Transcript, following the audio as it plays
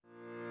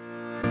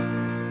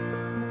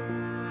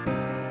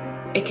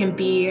It can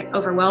be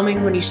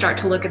overwhelming when you start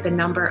to look at the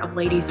number of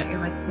ladies that you're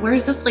like, where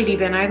has this lady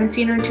been? I haven't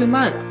seen her in 2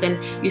 months.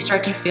 And you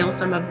start to feel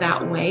some of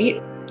that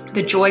weight.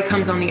 The joy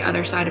comes on the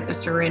other side of the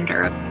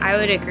surrender. I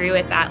would agree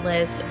with that,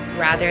 Liz.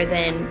 Rather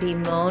than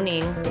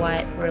bemoaning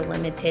what we're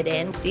limited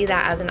in, see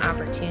that as an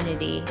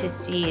opportunity to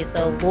see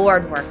the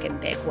Lord work in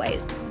big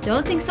ways.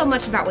 Don't think so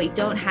much about what you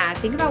don't have.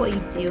 Think about what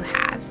you do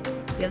have.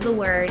 You have the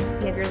Word,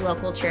 you have your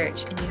local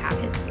church, and you have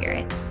His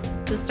Spirit.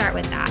 So start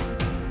with that.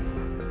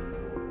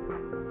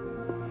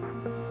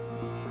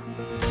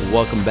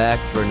 Welcome back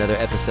for another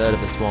episode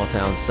of the Small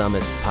Town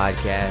Summits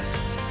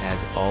podcast.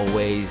 As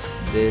always,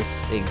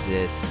 this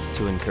exists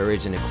to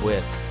encourage and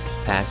equip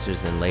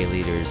pastors and lay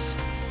leaders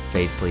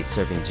faithfully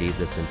serving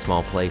Jesus in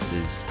small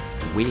places.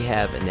 We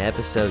have an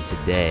episode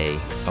today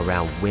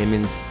around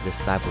women's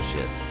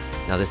discipleship.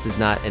 Now, this is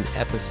not an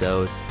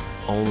episode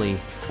only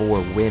for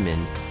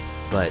women,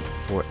 but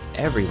for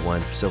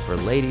everyone. So for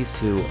ladies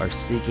who are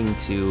seeking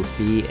to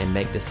be and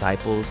make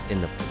disciples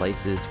in the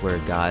places where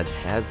God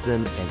has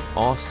them, and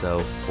also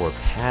for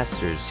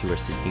pastors who are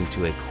seeking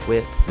to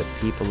equip the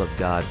people of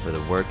God for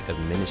the work of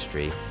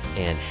ministry.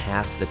 And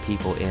half the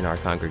people in our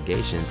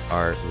congregations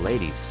are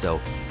ladies. So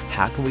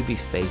how can we be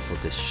faithful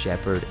to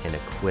shepherd and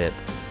equip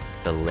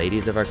the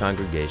ladies of our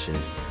congregation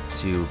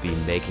to be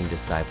making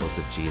disciples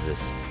of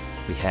Jesus?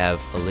 We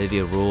have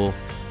Olivia Rule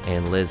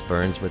and Liz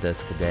Burns with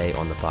us today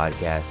on the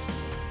podcast.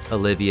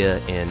 Olivia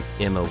and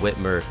Emma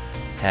Whitmer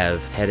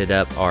have headed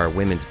up our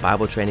women's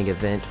Bible training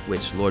event,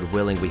 which, Lord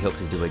willing, we hope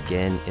to do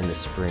again in the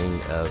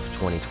spring of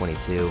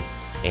 2022.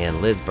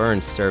 And Liz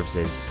Burns serves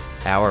as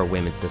our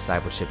women's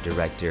discipleship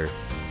director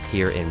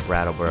here in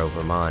Brattleboro,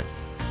 Vermont,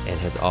 and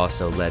has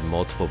also led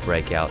multiple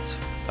breakouts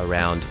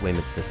around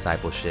women's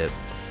discipleship.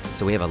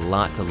 So we have a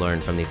lot to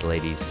learn from these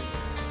ladies.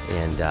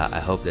 And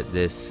I hope that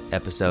this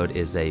episode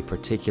is a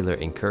particular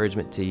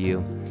encouragement to you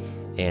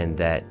and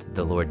that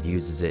the Lord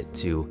uses it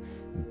to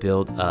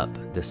build up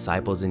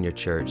disciples in your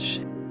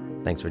church.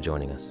 Thanks for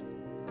joining us.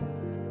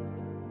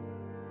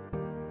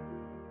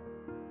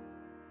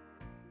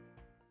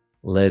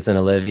 Liz and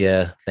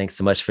Olivia, thanks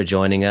so much for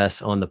joining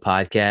us on the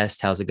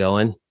podcast. How's it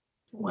going?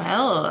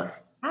 Well,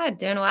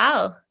 Doing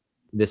well.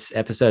 This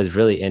episode is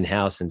really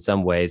in-house in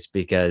some ways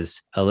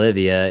because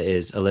Olivia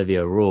is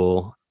Olivia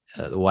Rule,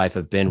 the wife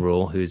of Ben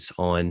Rule, who's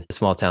on the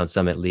Small Town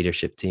Summit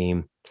leadership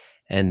team.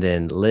 And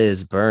then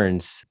Liz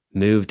Burns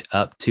moved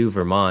up to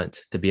Vermont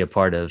to be a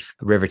part of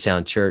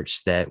Rivertown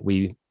Church that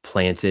we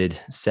planted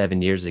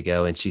 7 years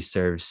ago, and she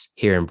serves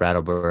here in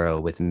Brattleboro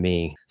with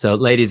me. So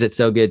ladies, it's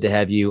so good to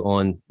have you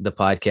on the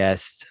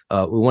podcast.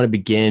 We want to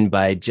begin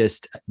by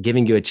just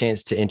giving you a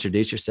chance to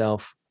introduce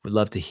yourself. We'd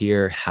love to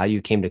hear how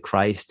you came to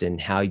Christ and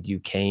how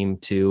you came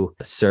to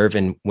serve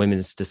in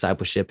women's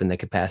discipleship in the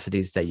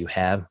capacities that you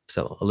have.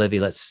 So Olivia,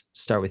 let's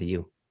start with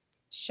you.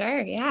 Sure,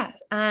 yeah.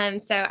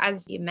 So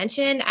as you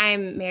mentioned,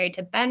 I'm married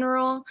to Ben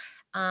Rule.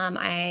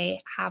 I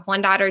have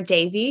one daughter,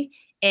 Davy,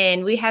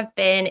 and we have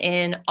been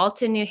in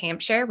Alton, New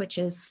Hampshire, which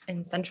is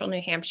in central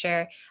New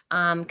Hampshire,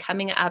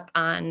 coming up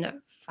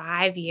on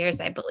 5 years,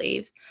 I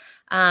believe.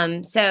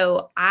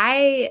 So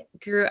I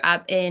grew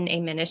up in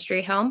a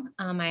ministry home.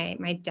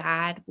 My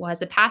dad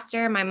was a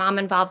pastor, my mom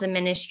involved in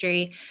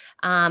ministry,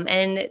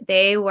 and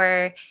they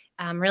were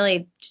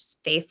really just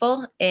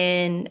faithful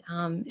in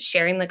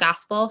sharing the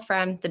gospel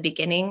from the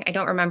beginning. I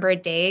don't remember a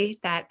day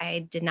that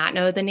I did not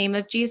know the name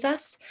of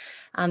Jesus.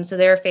 So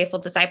they were faithful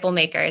disciple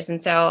makers.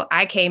 And so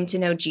I came to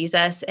know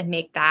Jesus and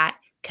make that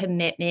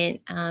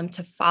commitment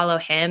to follow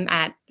him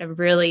at a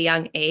really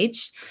young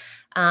age.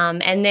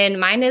 And then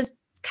mine is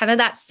kind of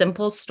that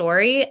simple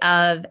story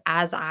of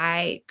as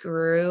I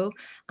grew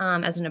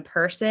as a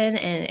person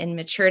and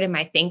matured in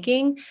my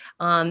thinking,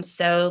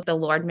 so the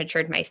Lord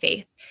matured my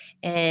faith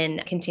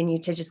and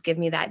continued to just give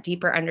me that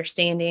deeper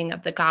understanding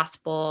of the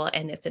gospel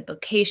and its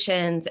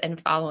implications and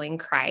following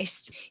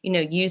Christ,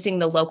 using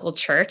the local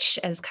church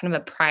as kind of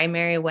a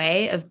primary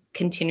way of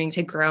continuing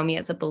to grow me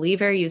as a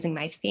believer, using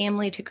my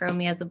family to grow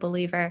me as a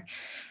believer.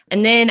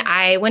 And then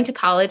I went to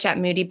college at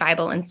Moody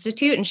Bible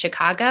Institute in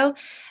Chicago,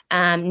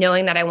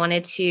 knowing that I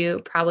wanted to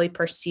probably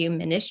pursue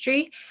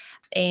ministry.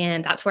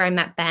 And that's where I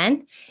met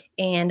Ben.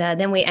 And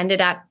then we ended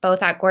up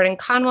both at Gordon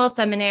Conwell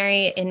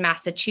Seminary in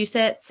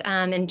Massachusetts.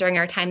 And during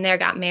our time there,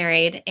 got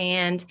married.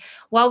 And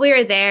while we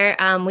were there,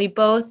 we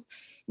both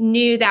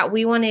knew that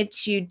we wanted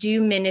to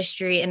do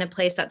ministry in a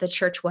place that the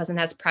church wasn't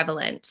as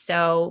prevalent.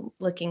 So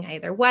looking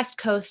either West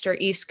Coast or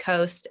East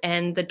Coast,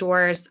 and the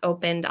doors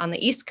opened on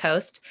the East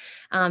Coast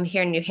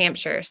here in New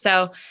Hampshire.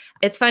 So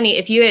it's funny,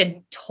 if you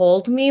had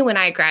told me when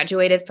I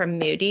graduated from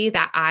Moody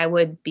that I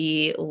would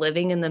be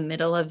living in the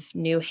middle of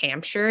New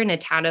Hampshire in a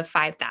town of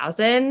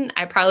 5,000,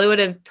 I probably would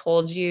have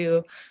told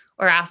you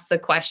or asked the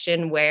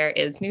question, where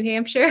is New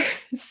Hampshire?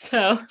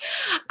 So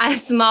a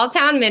small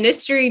town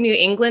ministry, New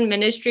England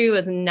ministry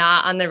was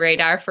not on the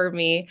radar for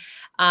me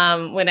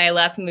when I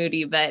left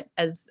Moody. But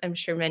as I'm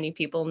sure many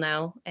people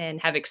know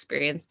and have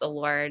experienced, the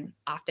Lord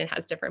often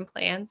has different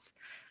plans.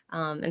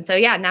 And so,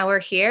 yeah, now we're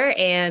here.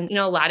 And,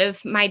 a lot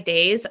of my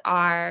days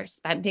are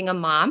spent being a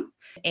mom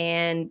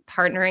and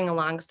partnering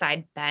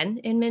alongside Ben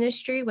in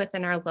ministry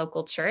within our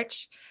local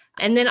church.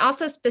 And then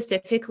also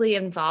specifically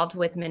involved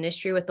with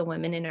ministry with the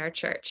women in our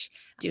church,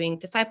 doing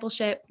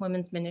discipleship,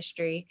 women's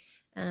ministry,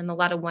 a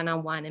lot of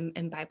one-on-one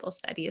and Bible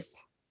studies.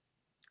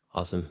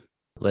 Awesome.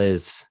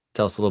 Liz,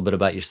 tell us a little bit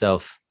about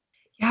yourself.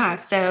 Yeah,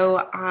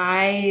 so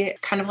I,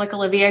 kind of like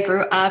Olivia,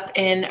 grew up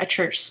in a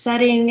church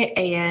setting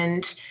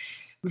and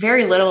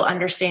very little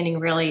understanding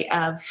really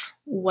of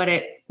what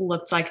it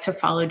looked like to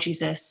follow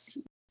Jesus.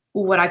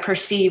 What I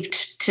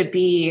perceived to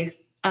be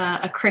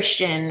a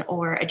Christian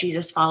or a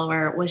Jesus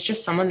follower was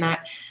just someone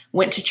that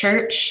went to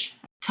church,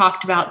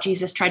 talked about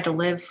Jesus, tried to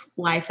live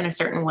life in a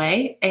certain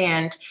way.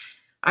 And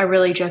I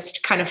really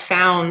just kind of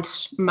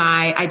found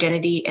my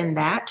identity in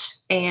that,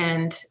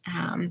 and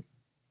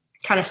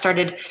kind of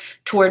started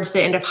towards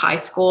the end of high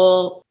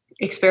school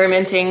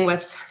experimenting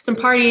with some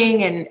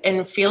partying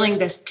and feeling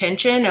this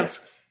tension of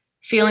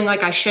feeling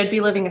like I should be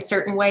living a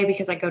certain way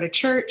because I go to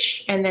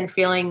church, and then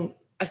feeling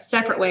a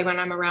separate way when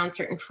I'm around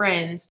certain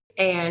friends.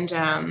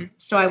 And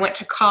so I went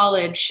to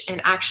college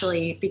and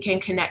actually became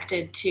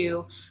connected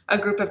to a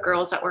group of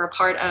girls that were a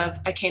part of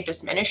a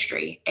campus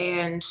ministry,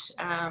 and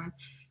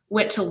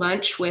went to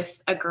lunch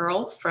with a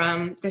girl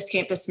from this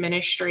campus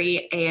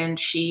ministry, and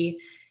she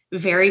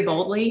very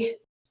boldly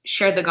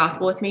shared the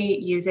gospel with me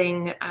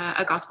using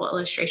a gospel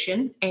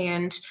illustration.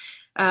 And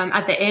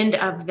at the end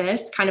of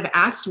this kind of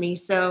asked me,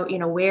 so,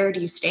 where do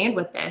you stand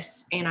with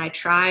this? And I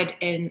tried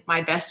in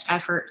my best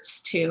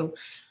efforts to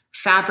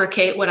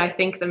fabricate what I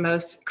think the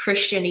most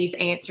Christianese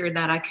answer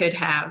that I could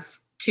have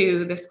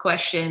to this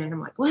question. And I'm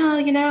like, well,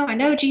 I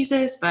know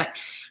Jesus, but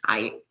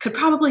I could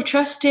probably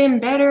trust him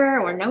better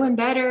or know him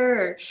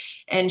better.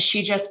 And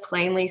she just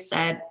plainly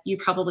said, you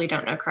probably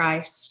don't know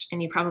Christ,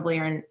 and you probably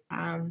are,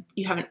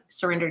 you haven't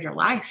surrendered your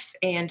life.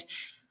 And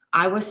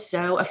I was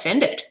so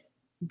offended,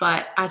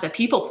 but as a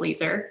people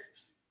pleaser,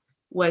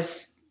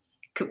 was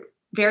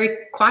very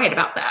quiet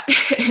about that.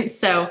 And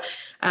so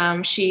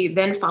she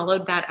then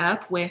followed that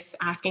up with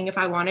asking if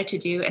I wanted to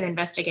do an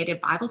investigative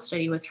Bible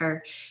study with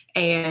her.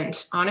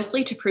 And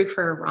honestly, to prove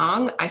her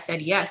wrong, I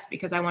said yes,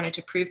 because I wanted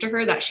to prove to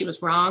her that she was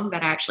wrong,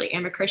 that I actually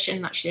am a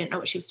Christian, that she didn't know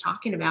what she was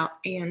talking about.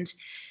 And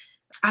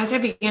as I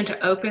began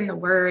to open the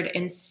word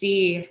and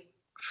see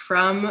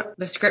from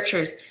the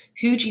scriptures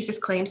who Jesus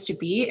claims to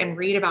be and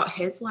read about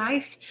his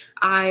life,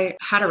 I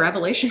had a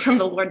revelation from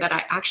the Lord that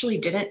I actually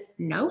didn't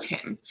know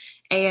him,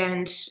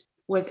 and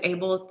was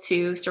able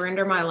to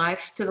surrender my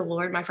life to the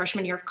Lord my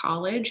freshman year of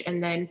college,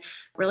 and then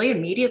really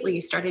immediately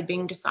started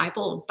being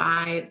discipled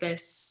by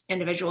this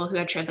individual who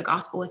had shared the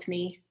gospel with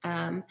me.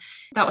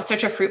 That was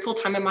such a fruitful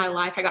time in my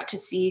life. I got to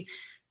see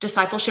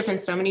discipleship in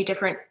so many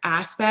different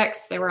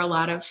aspects. There were a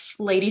lot of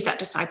ladies that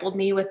discipled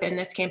me within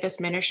this campus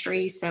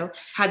ministry. So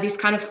had these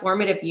kind of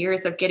formative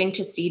years of getting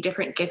to see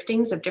different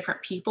giftings of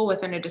different people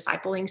within a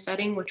discipling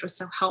setting, which was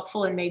so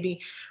helpful, and made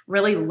me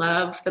really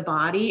love the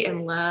body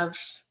and love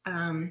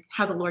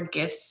how the Lord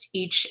gifts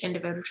each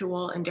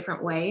individual in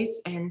different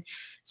ways. And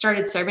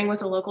started serving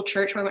with a local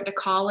church where I went to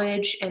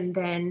college. And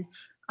then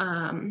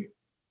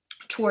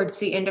towards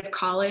the end of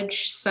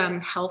college,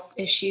 some health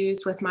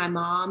issues with my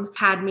mom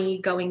had me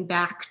going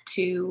back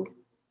to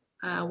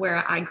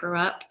where I grew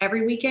up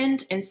every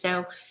weekend. And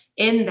so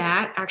in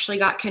that, actually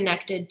got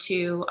connected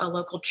to a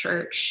local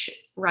church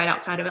right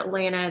outside of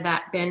Atlanta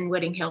that Ben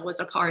Whittinghill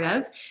was a part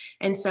of.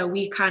 And so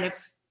we kind of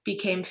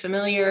became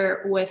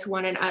familiar with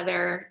one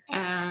another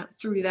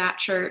through that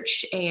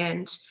church.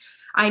 And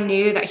I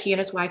knew that he and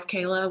his wife,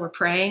 Kayla, were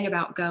praying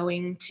about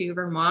going to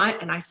Vermont.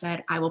 And I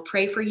said, I will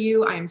pray for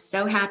you. I am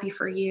so happy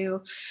for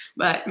you.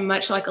 But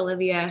much like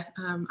Olivia,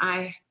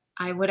 I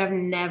would have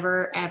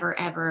never, ever,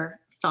 ever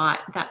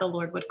thought that the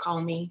Lord would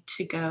call me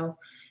to go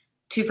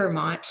to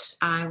Vermont.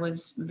 I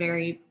was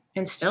very,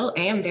 and still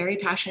am very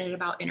passionate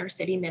about inner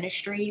city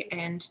ministry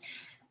and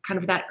kind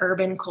of that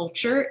urban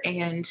culture.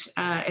 And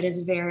it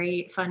is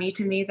very funny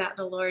to me that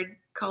the Lord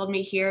called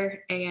me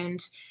here. And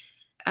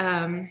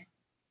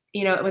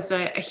it was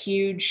a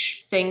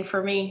huge thing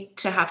for me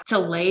to have to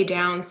lay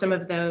down some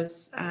of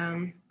those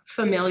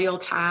familial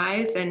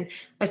ties, and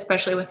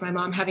especially with my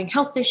mom having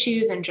health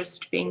issues and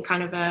just being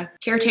kind of a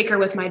caretaker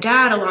with my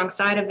dad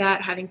alongside of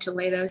that, having to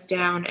lay those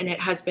down. And it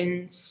has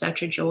been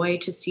such a joy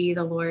to see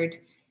the Lord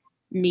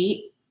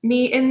meet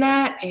me in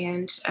that.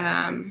 And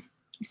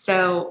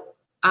so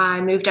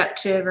I moved up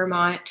to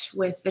Vermont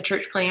with the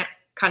church plant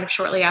kind of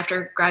shortly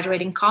after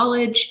graduating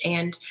college,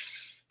 and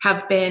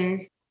have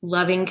been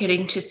loving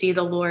getting to see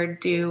the Lord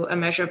do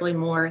immeasurably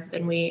more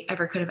than we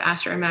ever could have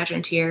asked or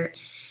imagined here.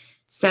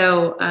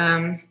 So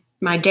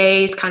my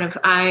days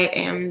I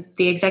am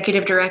the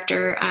executive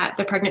director at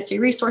the Pregnancy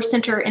Resource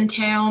Center in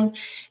town,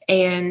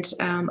 and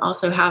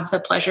also have the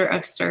pleasure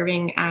of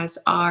serving as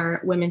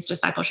our women's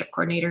discipleship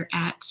coordinator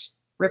at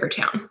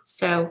Rivertown.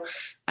 So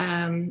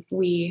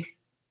we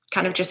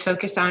kind of just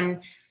focus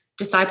on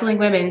discipling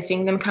women,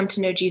 seeing them come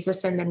to know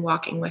Jesus, and then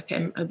walking with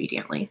him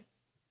obediently.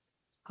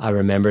 I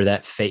remember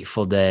that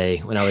fateful day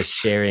when I was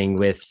sharing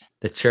with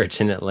the church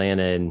in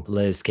Atlanta, and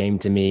Liz came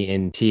to me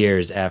in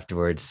tears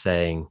afterwards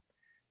saying,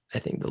 I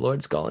think the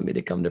Lord's calling me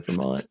to come to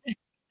Vermont.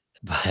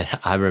 But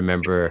I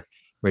remember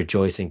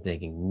rejoicing,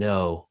 thinking,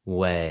 no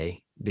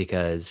way,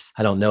 because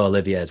I don't know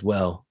Olivia as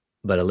well,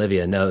 but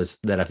Olivia knows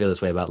that I feel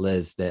this way about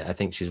Liz, that I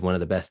think she's one of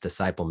the best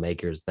disciple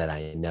makers that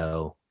I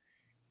know,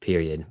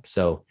 period.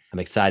 So I'm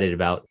excited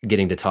about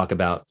getting to talk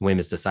about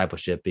women's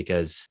discipleship,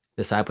 because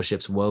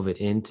discipleship's woven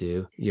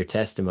into your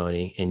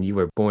testimony, and you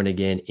were born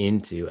again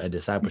into a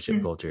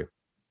discipleship culture.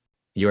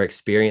 Your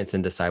experience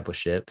in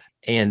discipleship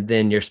and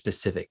then your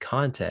specific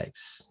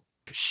context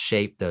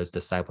shape those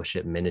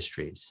discipleship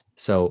ministries.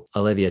 So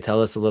Olivia,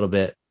 tell us a little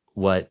bit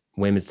what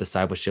women's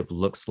discipleship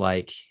looks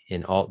like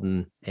in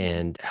Alton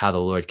and how the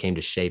Lord came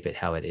to shape it,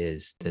 how it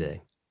is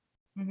today.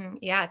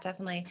 Yeah,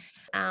 definitely.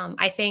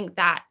 I think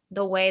that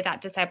the way that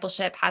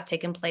discipleship has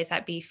taken place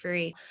at Be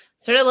Free,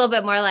 sort of a little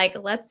bit more like,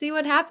 let's see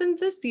what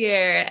happens this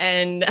year.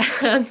 And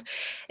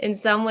in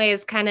some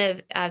ways, kind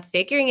of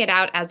figuring it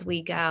out as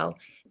we go.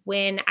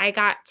 When I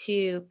got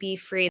to Be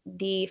Free,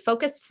 the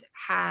focus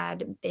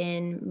had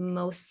been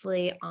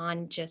mostly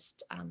on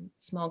just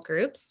small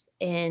groups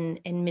in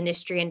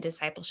ministry and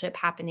discipleship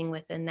happening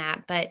within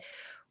that. But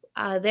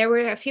there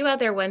were a few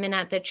other women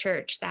at the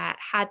church that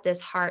had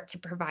this heart to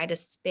provide a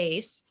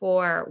space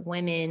for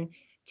women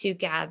to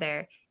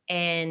gather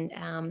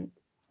and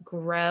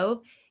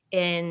grow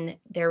in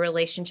their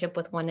relationship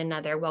with one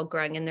another while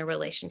growing in their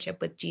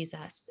relationship with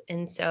Jesus.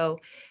 And so,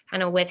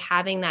 kind of with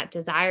having that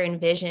desire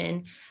and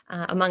vision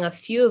among a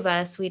few of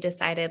us, we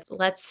decided,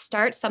 let's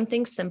start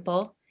something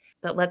simple,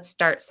 but let's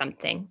start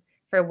something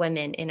for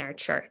women in our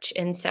church.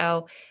 And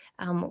so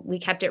we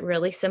kept it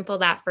really simple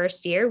that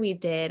first year. We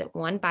did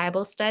one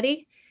Bible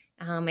study.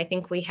 I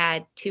think we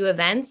had 2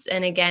 events.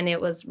 And again,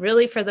 it was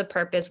really for the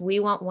purpose. We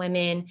want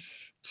women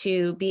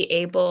to be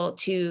able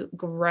to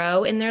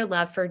grow in their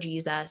love for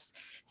Jesus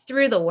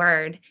through the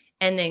word,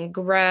 and then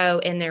grow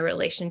in their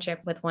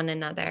relationship with one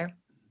another.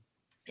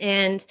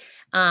 And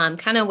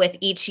kind of with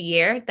each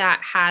year,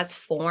 that has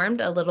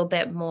formed a little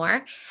bit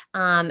more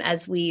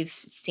as we've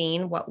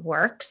seen what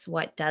works,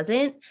 what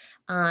doesn't.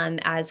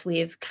 As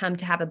we've come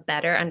to have a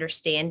better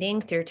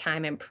understanding through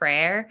time and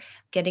prayer,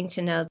 getting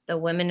to know the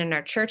women in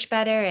our church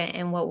better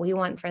and what we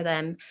want for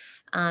them.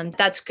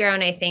 That's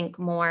grown, I think,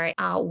 more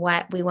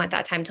what we want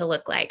that time to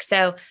look like.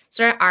 So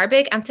sort of our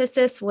big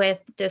emphasis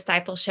with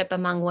discipleship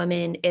among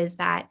women is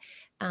that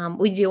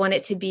we do want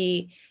it to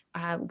be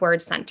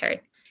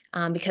word-centered.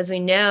 Because we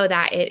know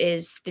that it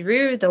is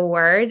through the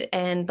word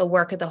and the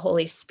work of the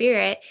Holy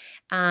Spirit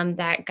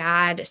that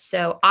God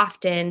so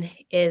often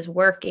is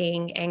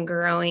working and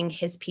growing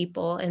his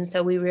people. And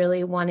so we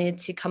really wanted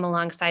to come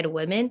alongside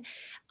women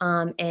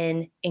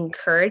and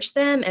encourage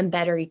them and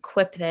better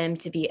equip them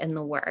to be in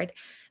the word.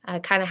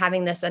 Kind of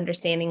having this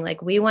understanding,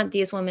 like we want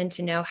these women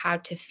to know how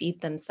to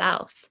feed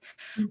themselves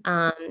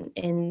and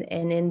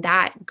in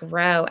that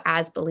grow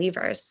as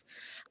believers.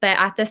 But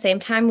at the same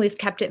time, we've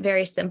kept it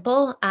very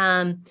simple.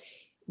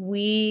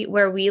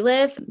 Where we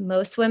live,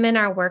 most women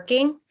are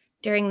working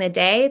during the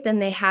day, then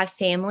they have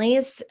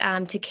families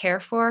to care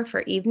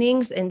for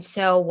evenings. And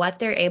so what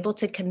they're able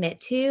to commit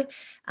to,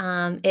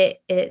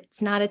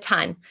 it's not a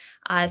ton.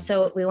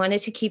 So we wanted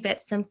to keep it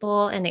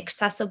simple and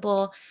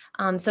accessible.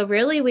 So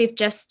really, we've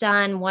just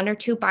done 1 or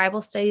 2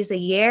 Bible studies a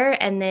year.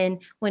 And then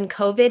when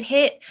COVID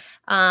hit,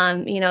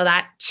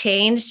 that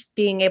changed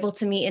being able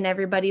to meet in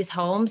everybody's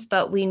homes,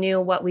 but we knew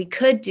what we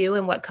could do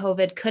and what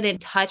COVID couldn't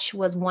touch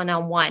was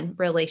one-on-one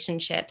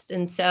relationships.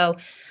 And so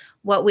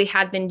what we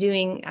had been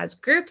doing as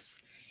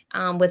groups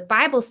with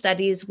Bible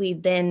studies, we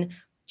then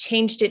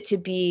changed it to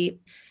be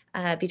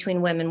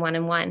between women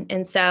one-on-one.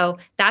 And so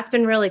that's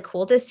been really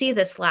cool to see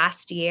this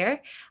last year.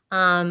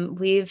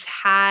 We've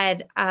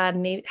had,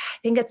 I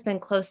think it's been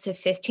close to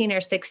 15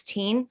 or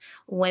 16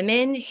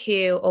 women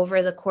who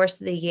over the course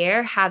of the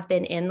year have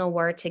been in the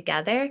Word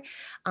together,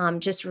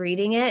 just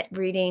reading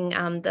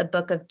the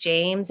book of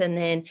James. And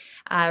then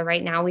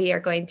right now we are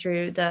going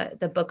through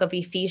the book of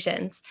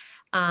Ephesians.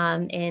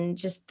 And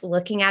just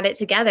looking at it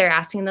together,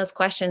 asking those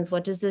questions.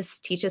 What does this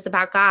teach us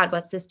about God?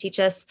 What's this teach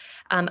us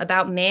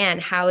about man?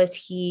 How is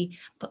he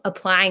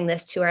applying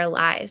this to our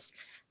lives?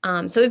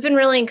 So we've been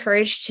really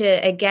encouraged to,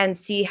 again,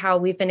 see how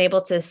we've been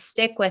able to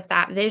stick with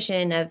that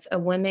vision of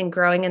women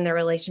growing in their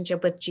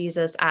relationship with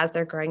Jesus as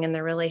they're growing in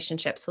their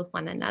relationships with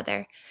one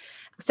another.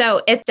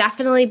 So it's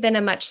definitely been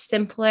a much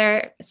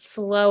simpler,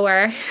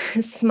 slower,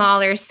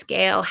 smaller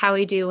scale how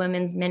we do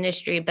women's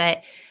ministry,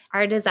 but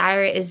our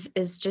desire is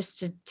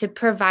just to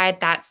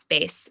provide that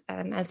space,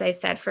 as I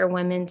said, for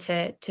women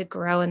to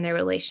grow in their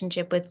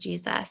relationship with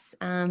Jesus.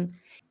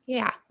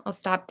 I'll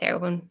stop there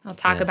when I'll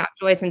talk about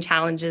joys and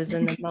challenges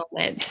in the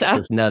moment.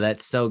 So no,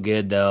 that's so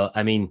good though.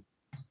 I mean,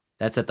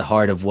 that's at the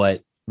heart of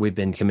what we've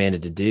been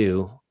commanded to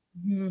do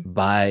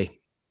by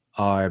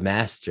our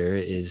master,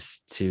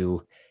 is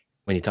to,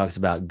 when he talks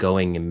about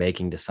going and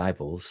making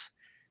disciples,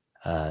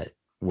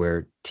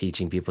 we're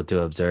teaching people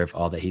to observe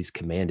all that he's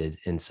commanded.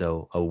 And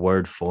so a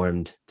word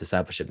formed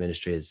discipleship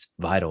ministry is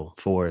vital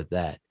for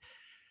that.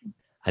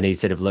 I know you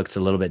said it looks a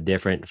little bit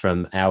different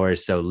from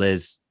ours. So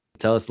Liz,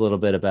 tell us a little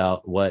bit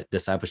about what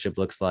discipleship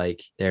looks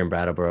like there in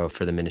Brattleboro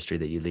for the ministry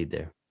that you lead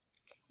there.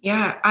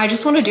 Yeah, I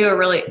just want to do a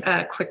really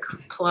quick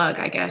plug,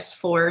 I guess,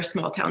 for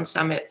Small Town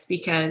Summits,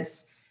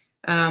 because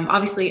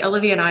obviously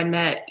Olivia and I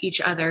met each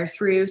other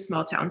through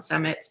Small Town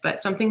Summits, but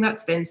something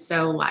that's been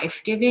so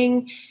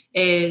life-giving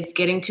is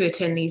getting to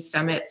attend these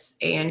summits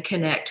and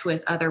connect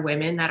with other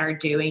women that are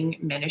doing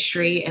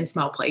ministry in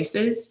small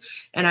places.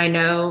 And I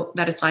know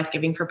that it's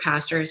life-giving for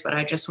pastors, but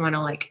I just want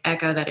to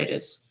echo that it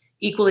is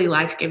equally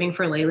life-giving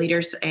for lay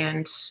leaders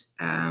and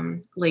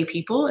lay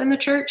people in the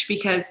church,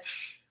 because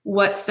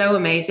what's so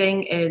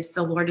amazing is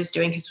the Lord is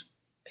doing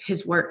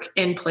his work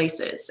in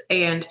places,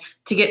 and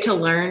to get to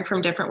learn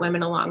from different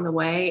women along the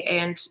way,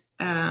 and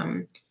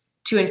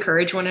to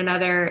encourage one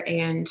another,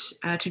 and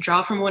to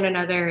draw from one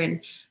another.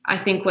 And I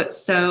think what's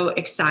so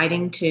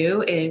exciting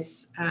too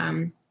is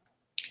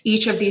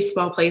each of these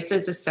small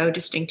places is so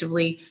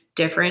distinctively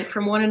different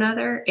from one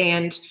another.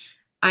 And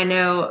I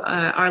know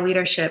our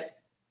leadership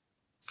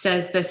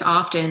says this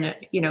often,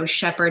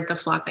 shepherd the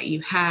flock that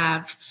you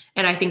have.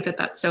 And I think that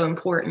that's so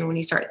important when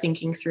you start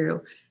thinking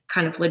through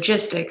kind of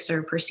logistics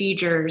or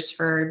procedures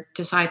for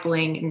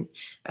discipling,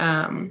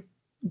 and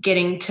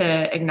getting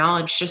to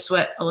acknowledge just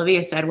what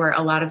Olivia said, where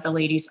a lot of the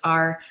ladies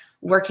are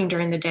working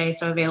during the day.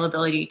 So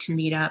availability to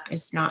meet up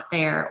is not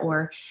there,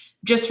 or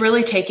just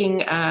really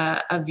taking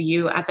a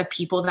view at the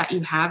people that you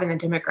have and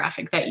the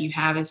demographic that you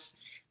have is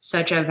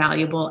such a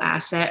valuable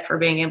asset for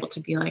being able to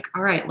be like,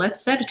 all right,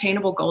 let's set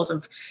attainable goals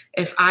of,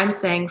 if I'm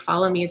saying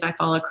follow me as I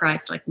follow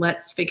Christ,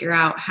 let's figure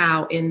out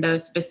how in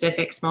those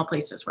specific small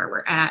places where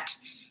we're at,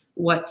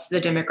 what's the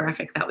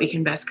demographic that we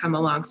can best come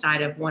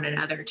alongside of one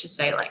another to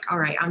say all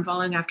right, I'm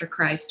following after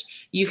Christ.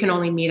 You can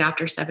only meet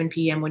after 7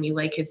 p.m. when you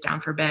lay kids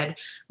down for bed.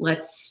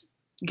 Let's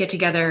get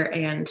together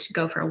and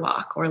go for a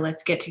walk, or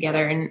let's get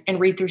together and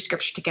read through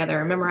scripture together,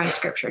 or memorize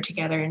scripture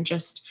together, and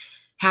just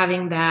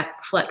having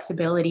that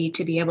flexibility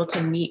to be able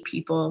to meet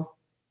people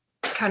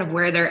kind of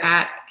where they're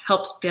at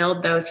helps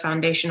build those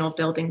foundational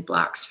building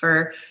blocks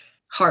for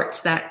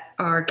hearts that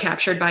are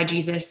captured by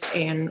Jesus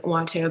and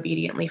want to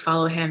obediently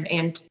follow him.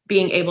 And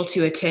being able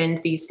to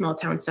attend these small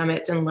town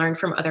summits and learn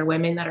from other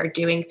women that are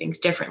doing things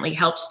differently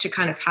helps to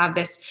kind of have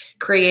this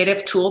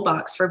creative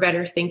toolbox for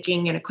better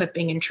thinking and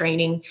equipping and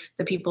training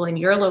the people in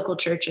your local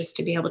churches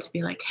to be able to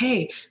be like,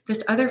 hey,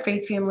 this other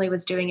faith family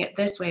was doing it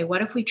this way.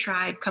 What if we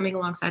tried coming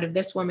alongside of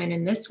this woman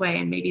in this way?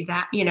 And maybe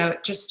that,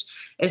 it just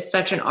is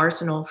such an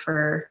arsenal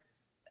for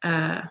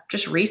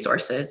just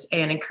resources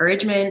and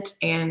encouragement.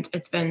 And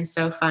it's been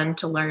so fun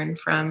to learn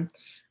from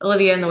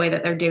Olivia and the way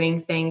that they're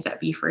doing things at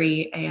Be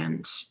Free.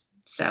 And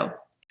so,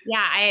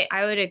 yeah,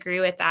 I would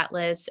agree with that,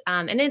 Liz.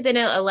 And then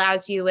it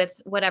allows you,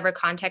 with whatever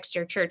context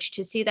your church,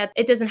 to see that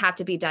it doesn't have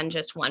to be done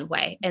just one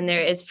way. And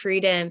there is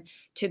freedom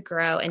to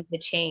grow and to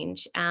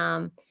change.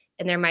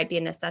 And there might be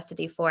a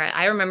necessity for it.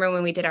 I remember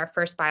when we did our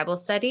first Bible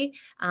study,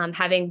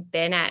 having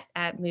been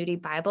at Moody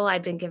Bible,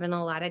 I'd been given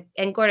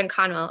and Gordon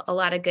Conwell, a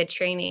lot of good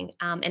training.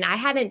 And I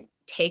hadn't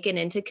taken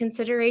into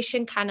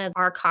consideration kind of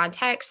our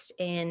context,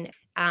 and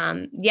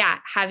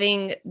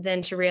having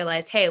then to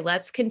realize, hey,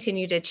 let's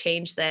continue to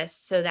change this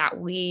so that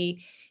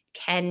we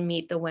can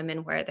meet the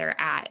women where they're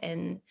at.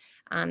 And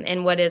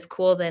what is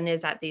cool then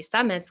is at these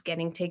summits,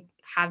 getting to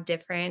have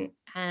different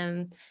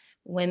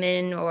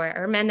women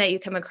or men that you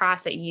come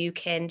across, that you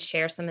can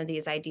share some of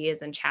these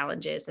ideas and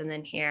challenges, and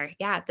then hear,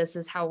 this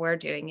is how we're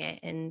doing it,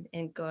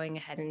 and going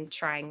ahead and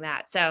trying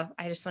that. So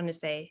I just want to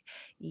say,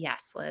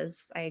 yes,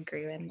 Liz, I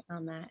agree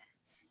on that.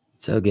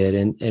 So good.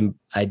 And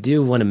I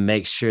do want to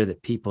make sure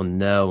that people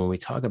know, when we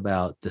talk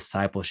about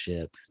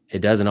discipleship, it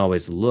doesn't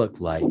always look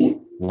like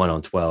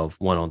 1-on-12,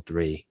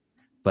 1-on-3,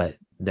 but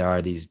there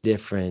are these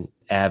different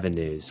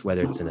avenues,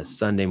 whether it's in a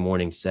Sunday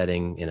morning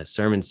setting, in a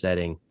sermon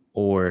setting,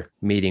 or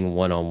meeting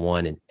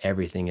one-on-one, and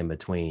everything in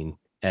between,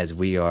 as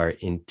we are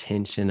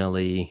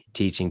intentionally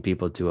teaching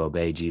people to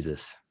obey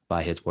Jesus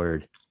by his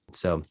word.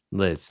 So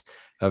Liz,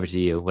 over to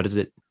you. What does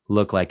it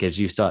look like as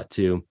you sought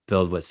to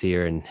build what's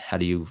here, and how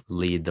do you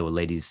lead the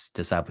ladies'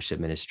 discipleship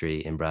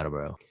ministry in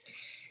Brattleboro?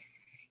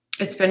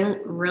 It's been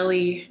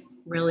really,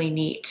 really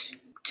neat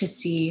to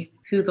see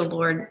who the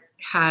Lord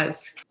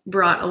has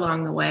brought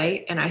along the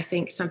way. And I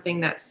think something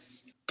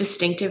that's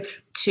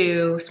distinctive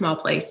to small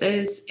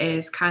places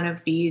is kind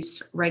of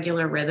these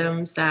regular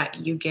rhythms that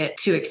you get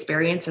to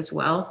experience as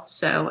well.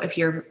 So if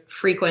you're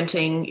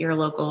frequenting your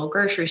local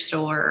grocery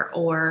store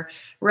or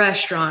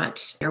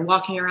restaurant, you're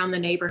walking around the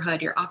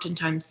neighborhood, you're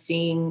oftentimes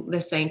seeing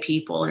the same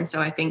people. And so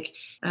I think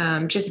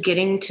just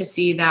getting to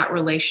see that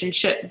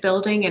relationship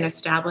building and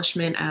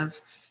establishment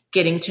of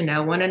getting to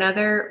know one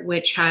another,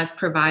 which has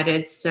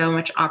provided so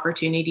much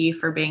opportunity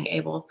for being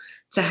able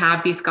to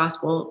have these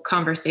gospel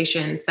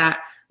conversations that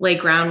lay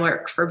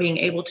groundwork for being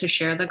able to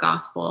share the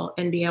gospel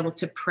and be able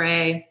to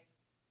pray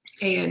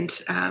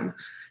and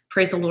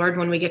praise the Lord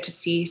when we get to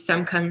see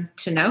some come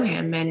to know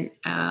him.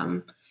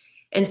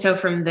 And so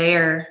from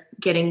there,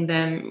 getting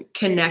them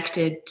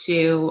connected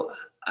to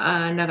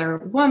another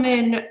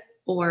woman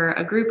or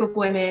a group of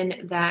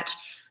women that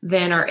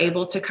then are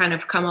able to kind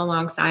of come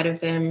alongside of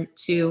them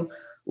to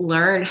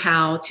learn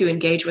how to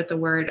engage with the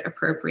word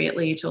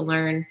appropriately, to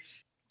learn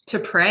to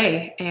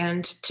pray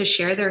and to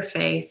share their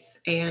faith,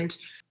 and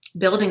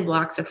building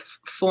blocks of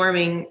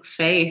forming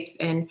faith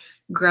and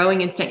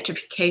growing in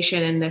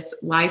sanctification and this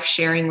life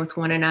sharing with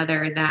one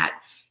another that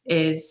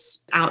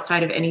is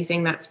outside of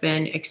anything that's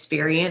been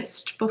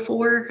experienced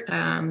before,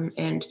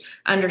 and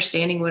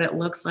understanding what it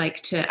looks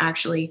like to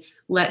actually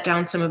let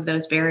down some of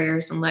those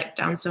barriers and let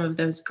down some of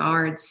those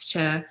guards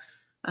to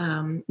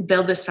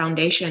build this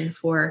foundation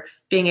for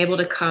being able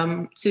to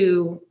come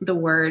to the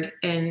word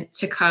and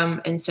to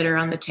come and sit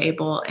around the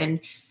table and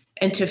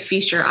to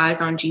feast your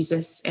eyes on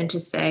Jesus, and to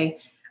say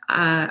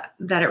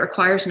that it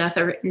requires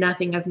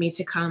nothing of me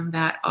to come,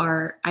 that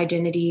our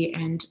identity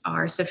and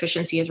our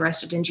sufficiency is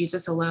rested in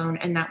Jesus alone,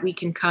 and that we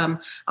can come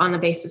on the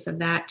basis of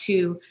that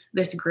to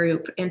this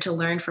group and to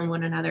learn from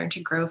one another and to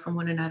grow from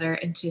one another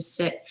and to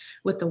sit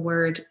with the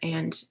word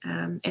and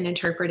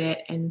interpret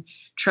it and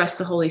trust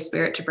the Holy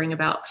Spirit to bring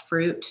about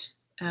fruit.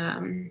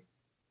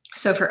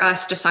 So for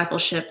us,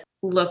 discipleship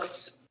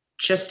looks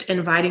just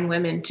inviting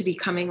women to be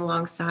coming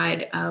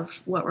alongside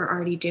of what we're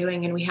already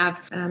doing. And we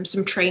have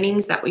some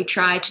trainings that we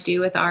try to do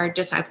with our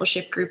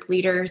discipleship group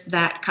leaders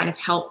that kind of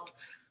help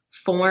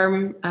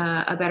form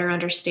a better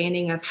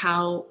understanding of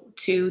how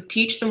to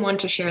teach someone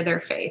to share their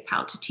faith,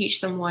 how to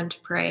teach someone to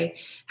pray,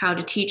 how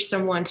to teach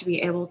someone to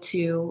be able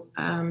to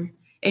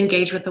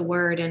engage with the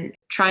word, and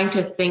trying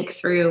to think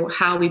through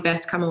how we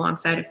best come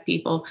alongside of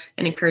people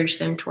and encourage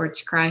them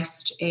towards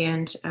Christ,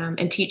 and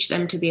teach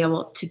them to be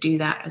able to do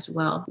that as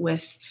well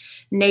with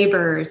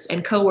neighbors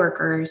and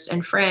coworkers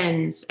and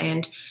friends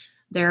and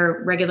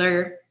their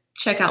regular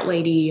checkout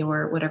lady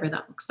or whatever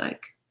that looks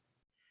like.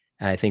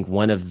 I think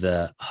one of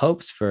the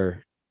hopes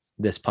for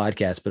this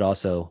podcast, but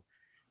also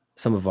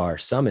some of our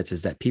summits,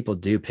 is that people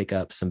do pick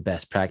up some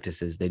best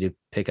practices. They do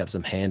pick up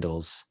some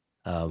handles.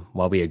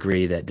 While we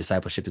agree that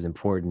discipleship is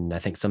important, I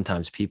think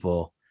sometimes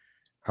people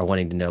are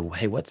wanting to know,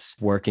 hey, what's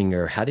working,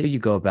 or how do you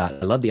go about it?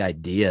 I love the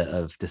idea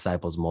of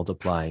disciples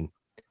multiplying,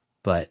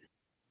 but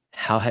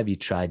how have you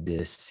tried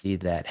to see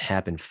that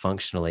happen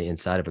functionally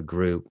inside of a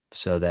group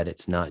so that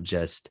it's not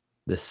just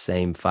the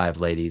same 5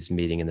 ladies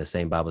meeting in the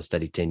same Bible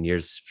study 10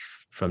 years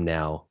from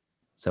now?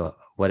 So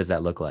what does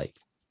that look like?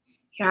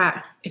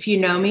 Yeah. If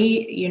you know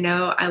me, you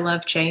know I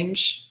love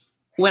change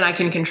when I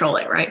can control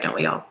it, right? Don't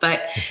we all?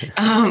 But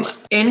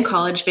in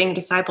college, being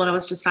discipled, I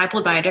was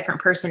discipled by a different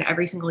person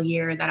every single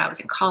year that I was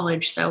in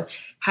college. So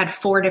had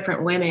 4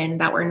 different women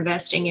that were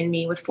investing in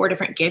me with 4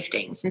 different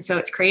giftings. And so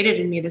it's created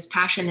in me this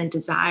passion and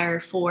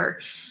desire for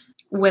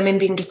women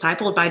being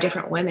discipled by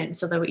different women,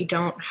 so that we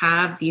don't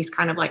have these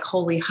kind of like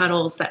holy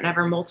huddles that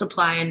never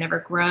multiply and never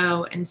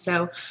grow. And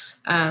so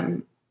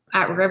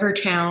at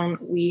Rivertown,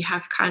 we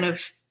have kind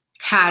of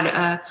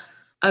had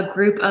a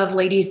group of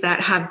ladies that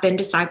have been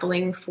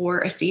discipling for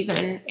a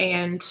season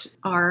and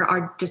are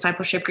our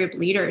discipleship group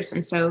leaders.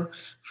 And so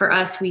for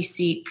us, we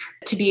seek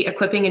to be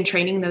equipping and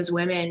training those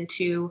women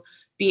to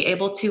be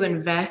able to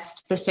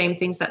invest the same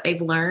things that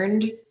they've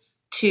learned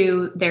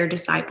to their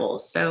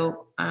disciples.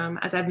 So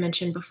as I've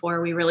mentioned before,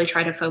 we really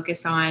try to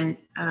focus on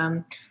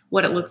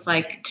what it looks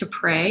like to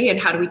pray, and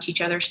how do we teach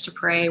others to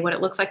pray, what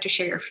it looks like to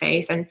share your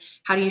faith, and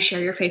how do you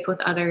share your faith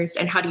with others,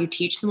 and how do you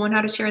teach someone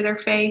how to share their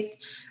faith,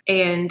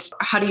 and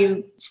how do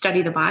you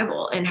study the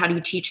Bible, and how do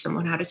you teach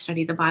someone how to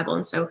study the Bible.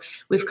 And so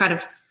we've kind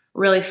of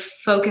really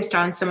focused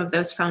on some of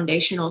those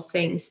foundational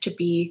things to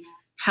be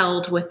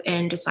held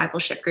within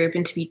discipleship group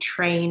and to be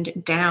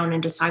trained down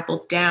and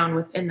discipled down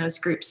within those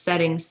group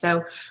settings.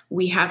 So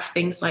we have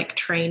things like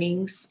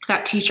trainings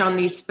that teach on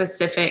these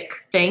specific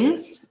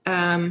things.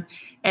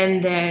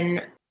 And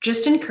then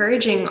just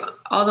encouraging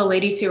all the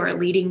ladies who are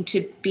leading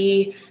to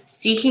be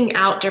seeking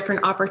out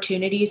different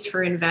opportunities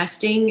for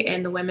investing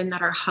in the women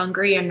that are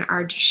hungry and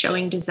are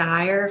showing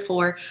desire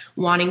for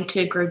wanting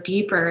to grow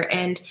deeper,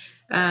 and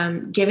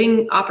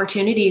giving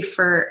opportunity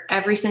for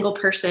every single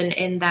person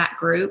in that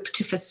group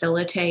to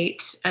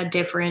facilitate a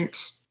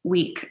different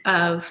week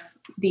of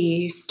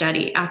the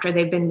study after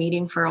they've been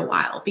meeting for a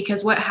while.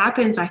 Because what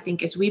happens, I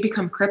think, is we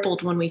become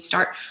crippled when we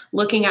start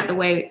looking at the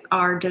way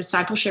our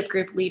discipleship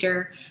group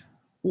leader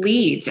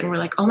leads, and we're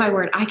like, oh my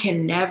word, I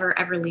can never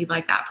ever lead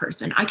like that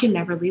person. I can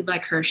never lead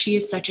like her. She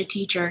is such a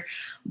teacher.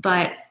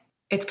 But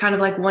it's kind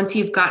of like once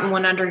you've gotten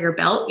one under your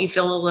belt, you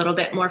feel a little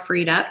bit more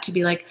freed up to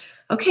be like,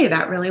 okay,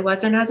 that really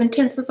wasn't as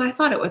intense as I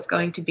thought it was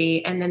going to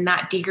be. And then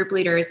that D group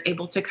leader is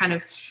able to kind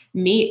of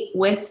meet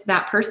with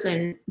that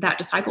person, that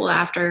disciple,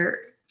 after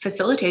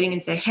facilitating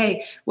and say,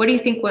 hey, what do you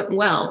think went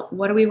well?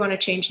 What do we want to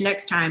change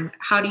next time?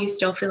 How do you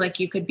still feel like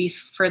you could be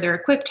further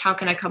equipped? How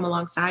can I come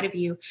alongside of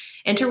you?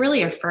 And to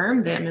really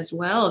affirm them as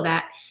well,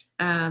 that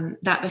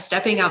that the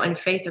stepping out in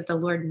faith, that the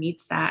Lord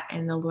meets that,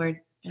 and the Lord,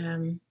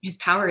 his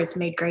power is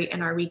made great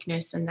in our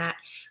weakness, and that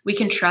we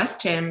can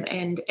trust him.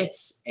 And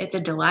it's a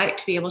delight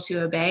to be able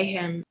to obey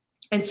him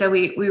And so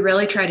we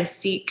really try to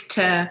seek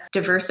to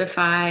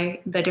diversify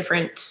the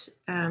different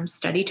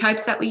study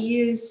types that we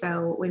use.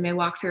 So we may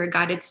walk through a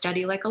guided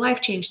study like a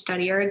life change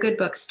study or a good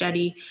book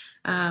study.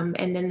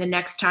 And then the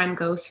next time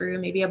go through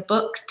maybe a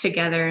book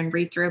together and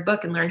read through a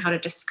book and learn how to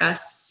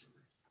discuss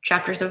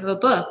chapters of a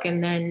book.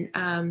 And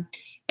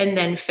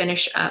then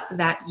finish up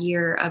that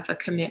year of a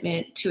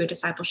commitment to a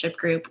discipleship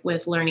group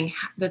with learning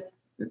the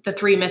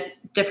three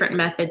different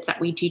methods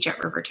that we teach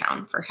at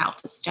Rivertown for how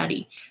to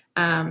study.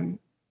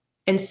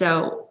 And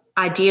so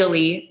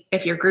ideally,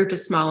 if your group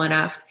is small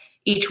enough,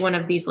 each one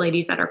of these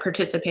ladies that are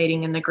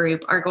participating in the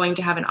group are going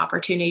to have an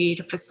opportunity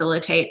to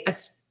facilitate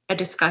a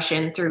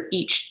discussion through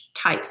each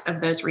types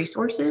of those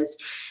resources.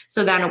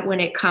 So that when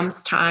it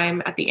comes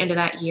time at the end of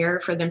that year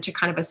for them to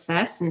kind of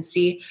assess and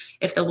see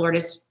if the Lord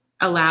is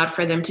allowed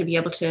for them to be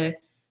able to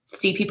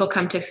see people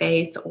come to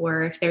faith,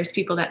 or if there's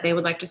people that they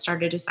would like to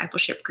start a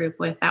discipleship group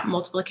with, that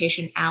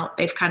multiplication out,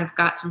 they've kind of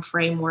got some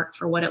framework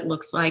for what it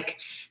looks like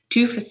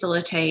to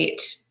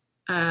facilitate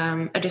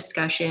a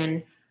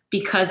discussion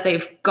because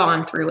they've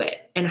gone through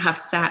it and have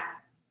sat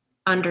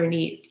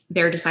underneath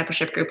their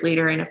discipleship group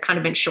leader and have kind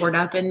of been shored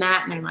up in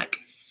that. And they're like,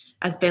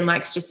 as Ben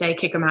likes to say,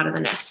 kick them out of the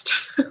nest.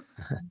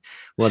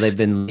 Well, they've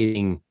been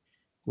leading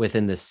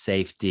within the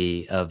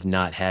safety of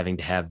not having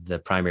to have the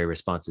primary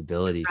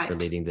responsibility for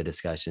leading the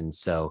discussion.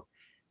 So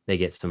they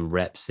get some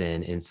reps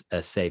in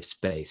a safe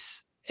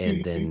space.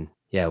 And then,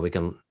 we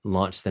can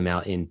launch them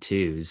out in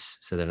twos.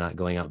 So they're not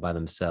going out by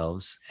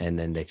themselves. And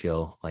then they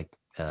feel like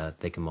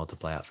they can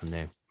multiply out from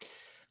there.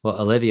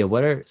 Well, Olivia,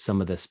 what are some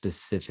of the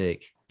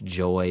specific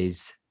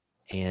joys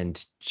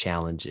and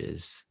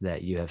challenges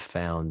that you have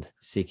found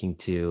seeking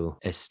to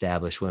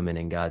establish women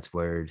in God's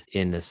word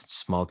in this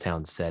small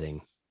town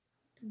setting?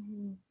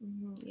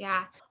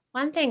 Yeah.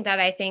 One thing that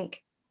I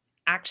think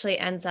actually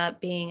ends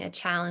up being a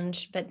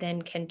challenge, but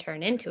then can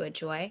turn into a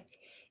joy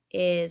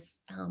is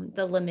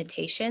the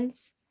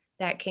limitations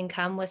that can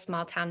come with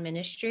small town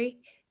ministry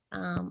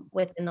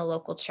within the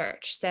local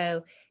church.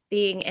 So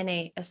being in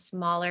a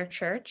smaller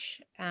church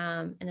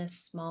in a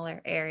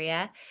smaller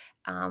area,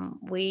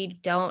 we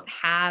don't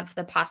have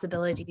the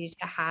possibility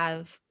to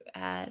have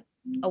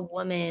a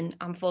woman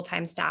on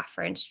full-time staff,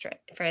 for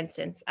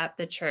instance, at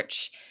the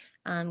church,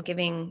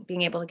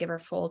 being able to give her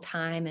full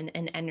time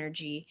and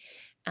energy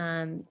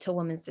to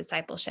women's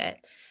discipleship.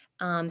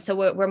 So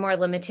we're more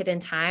limited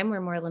in time.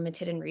 We're more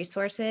limited in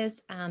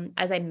resources.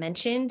 As I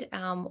mentioned,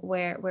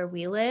 where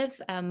we live,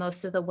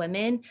 most of the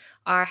women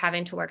are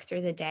having to work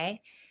through the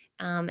day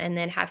and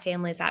then have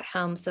families at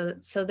home. So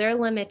they're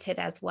limited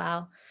as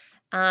well.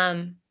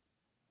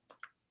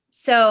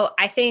 So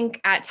I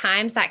think at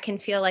times that can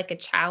feel like a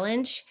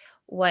challenge.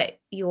 What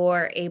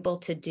you're able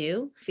to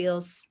do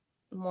feels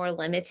more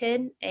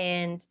limited.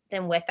 And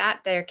then with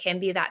that, there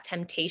can be that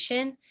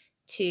temptation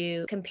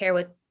to compare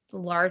with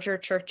larger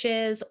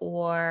churches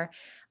or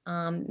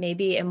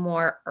maybe in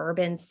more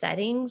urban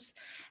settings.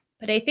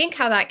 But I think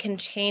how that can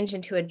change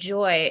into a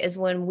joy is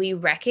when we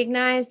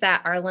recognize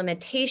that our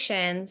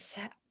limitations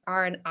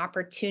are an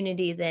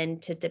opportunity then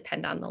to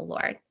depend on the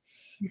Lord.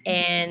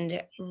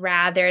 And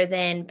rather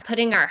than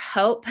putting our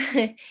hope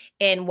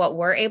in what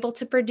we're able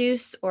to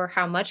produce or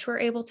how much we're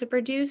able to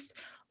produce,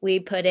 we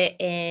put it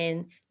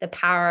in the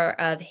power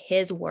of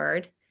his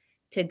word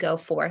to go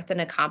forth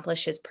and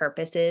accomplish his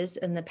purposes,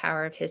 and the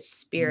power of his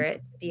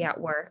spirit to be at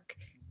work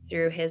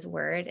through his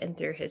word and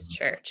through his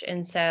church.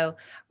 And so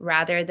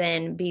rather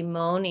than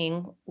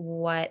bemoaning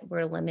what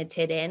we're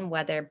limited in,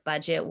 whether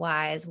budget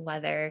wise,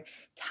 whether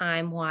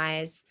time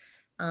wise,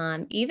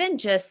 even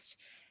just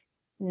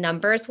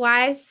numbers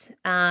wise,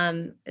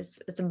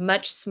 it's a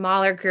much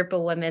smaller group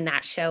of women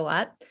that show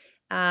up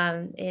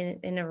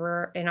in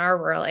our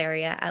rural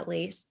area, at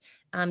least,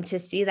 to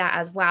see that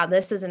as, wow,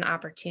 this is an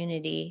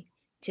opportunity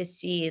to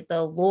see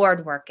the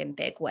Lord work in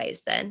big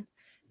ways then,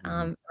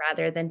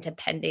 rather than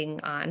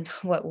depending on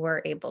what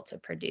we're able to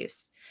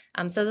produce.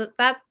 So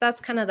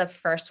that's kind of the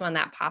first one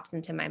that pops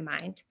into my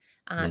mind.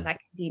 That can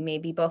be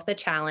maybe both a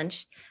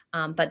challenge,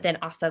 but then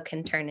also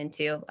can turn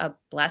into a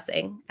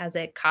blessing as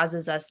it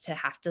causes us to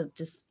have to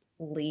just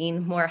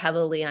lean more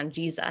heavily on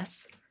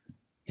Jesus.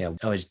 Yeah,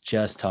 I was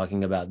just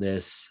talking about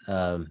this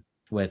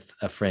with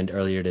a friend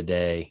earlier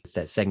today. It's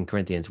that 2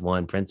 Corinthians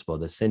 1 principle.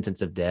 The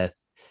sentence of death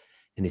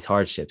and these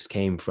hardships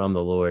came from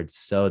the Lord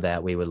so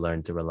that we would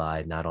learn to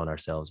rely not on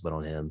ourselves, but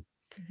on him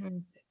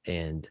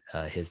and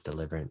his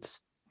deliverance.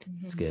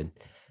 It's good.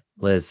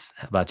 Liz,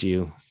 how about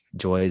you?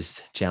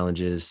 Joys,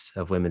 challenges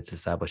of women's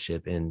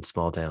discipleship in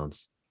small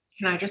towns.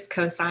 Can I just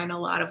co-sign a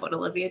lot of what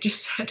Olivia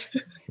just said?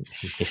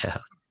 Yeah,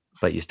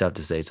 but you still have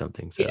to say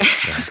something. So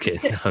that's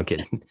good. No, I'm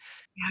kidding.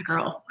 Yeah,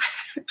 girl.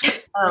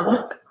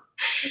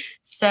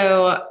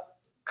 So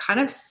kind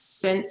of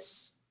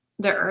since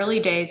the early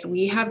days,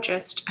 we have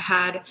just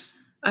had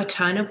a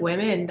ton of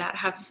women that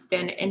have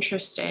been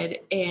interested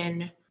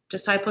in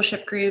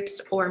discipleship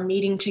groups or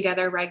meeting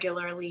together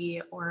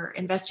regularly or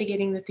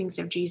investigating the things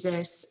of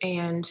Jesus.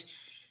 And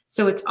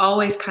so it's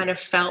always kind of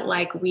felt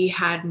like we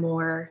had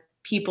more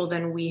people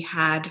than we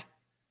had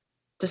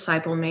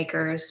disciple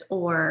makers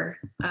or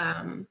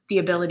the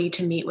ability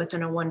to meet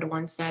within a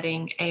one-to-one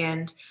setting.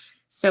 And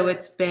so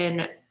it's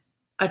been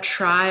a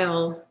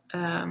trial,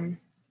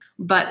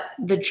 but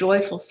the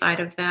joyful side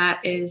of that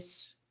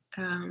is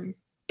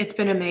it's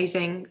been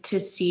amazing to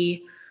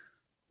see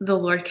the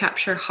Lord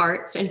capture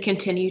hearts and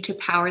continue to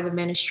power the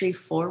ministry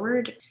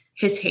forward.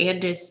 His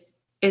hand is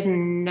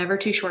never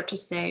too short to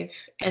save,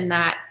 and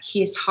that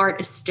his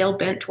heart is still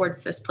bent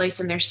towards this place.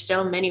 And there's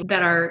still many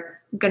that are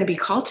going to be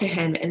called to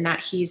him, and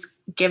that he's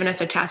given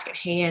us a task at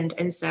hand.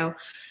 And so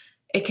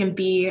it can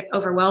be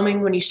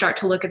overwhelming when you start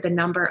to look at the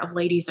number of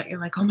ladies that you're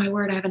like, oh my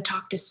word, I haven't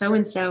talked to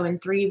so-and-so in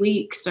 3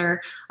 weeks,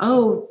 or,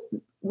 oh,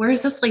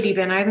 where's this lady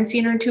been? I haven't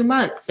seen her in 2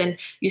 months. And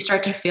you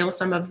start to feel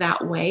some of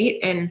that weight,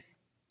 and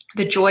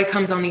the joy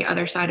comes on the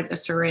other side of the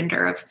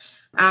surrender of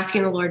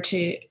asking the Lord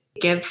to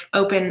give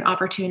open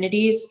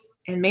opportunities.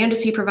 And man,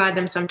 does he provide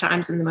them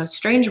sometimes in the most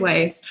strange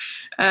ways.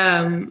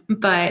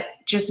 But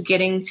just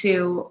getting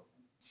to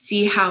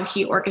see how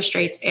he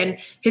orchestrates and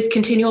his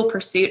continual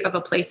pursuit of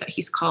a place that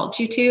he's called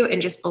you to,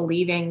 and just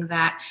believing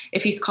that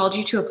if he's called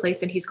you to a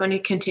place, and he's going to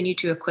continue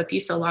to equip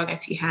you so long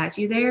as he has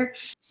you there.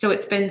 So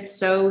it's been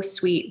so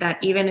sweet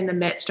that even in the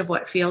midst of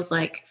what feels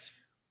like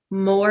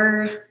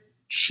more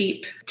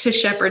sheep to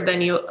shepherd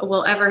than you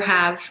will ever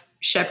have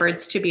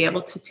shepherds to be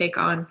able to take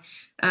on,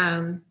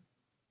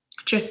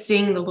 just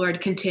seeing the Lord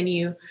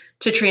continue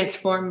to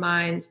transform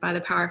minds by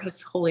the power of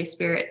his Holy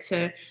Spirit,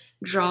 to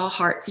draw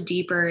hearts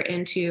deeper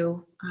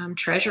into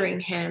treasuring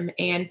him,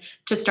 and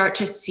to start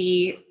to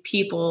see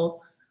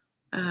people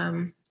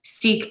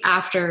seek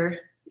after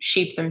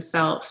sheep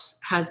themselves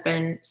has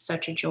been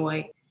such a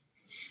joy.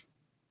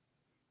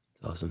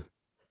 Awesome.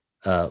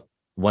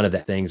 One of the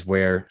things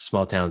where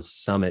small town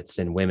summits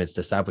and women's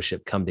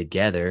discipleship come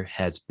together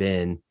has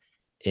been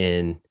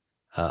in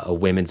a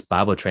women's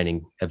Bible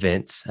training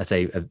events. I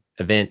say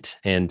event,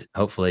 and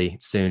hopefully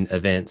soon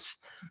events.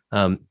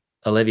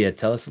 Olivia,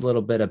 tell us a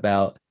little bit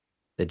about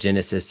the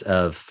genesis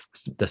of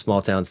the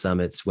Small Town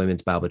Summits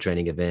Women's Bible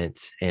Training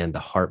event and the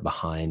heart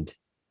behind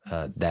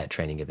that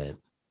training event.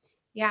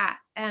 Yeah.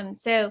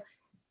 So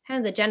kind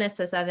of the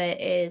genesis of it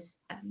is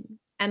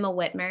Emma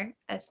Whitmer,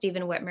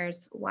 Stephen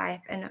Whitmer's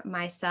wife, and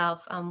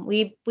myself.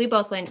 We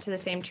both went to the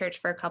same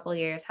church for a couple of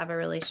years, have a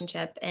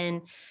relationship.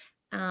 And,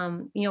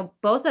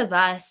 both of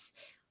us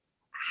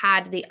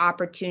had the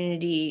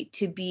opportunity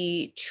to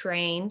be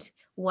trained,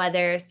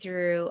 whether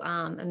through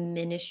a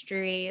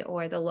ministry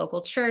or the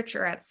local church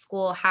or at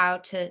school, how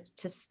to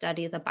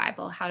study the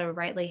Bible, how to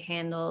rightly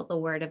handle the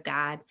Word of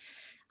God.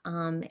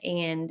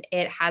 And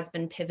it has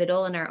been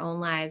pivotal in our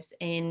own lives.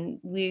 And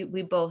we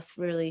both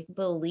really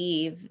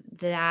believe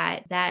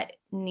that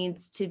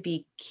needs to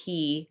be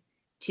key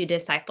to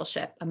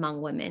discipleship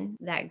among women,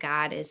 that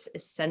God is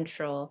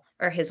central,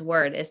 or his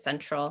word is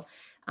central.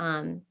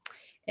 And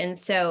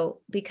so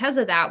because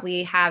of that,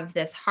 we have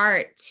this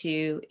heart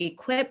to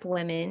equip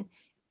women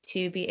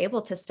to be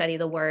able to study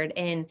the word.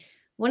 And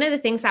one of the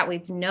things that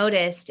we've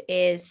noticed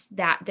is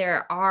that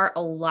there are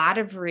a lot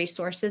of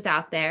resources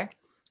out there.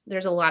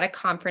 There's a lot of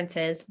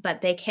conferences,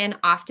 but they can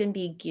often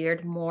be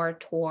geared more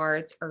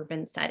towards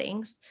urban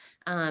settings.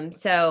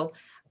 So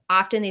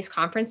often these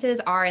conferences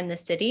are in the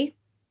city,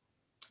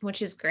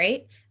 which is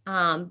great,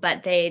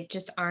 but they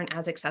just aren't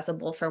as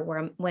accessible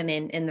for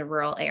women in the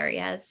rural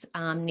areas,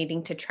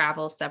 needing to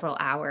travel several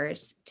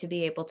hours to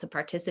be able to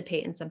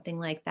participate in something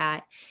like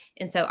that.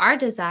 And so our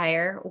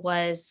desire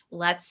was,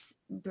 let's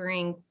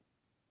bring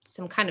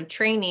some kind of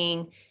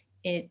training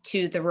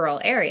to the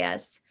rural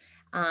areas.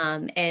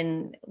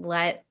 And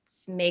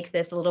let's make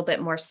this a little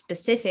bit more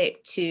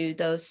specific to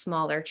those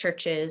smaller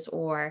churches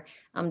or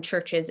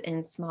churches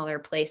in smaller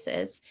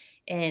places,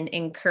 and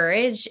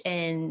encourage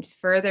and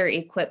further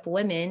equip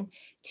women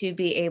to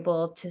be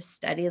able to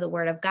study the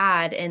Word of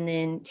God, and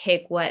then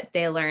take what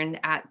they learned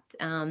at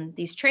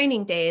these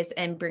training days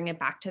and bring it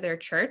back to their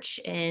church,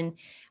 and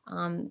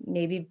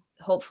maybe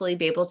hopefully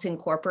be able to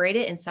incorporate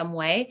it in some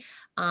way,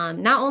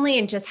 not only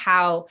in just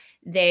how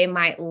they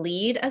might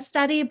lead a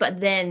study,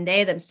 but then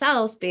they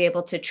themselves be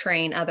able to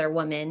train other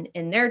women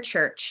in their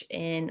church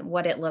in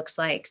what it looks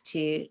like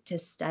to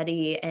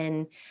study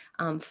and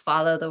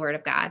follow the Word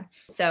of God.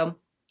 So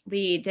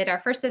we did our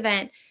first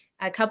event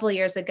a couple of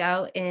years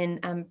ago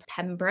in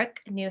Pembroke,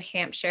 New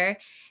Hampshire,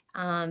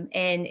 and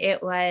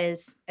it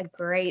was a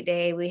great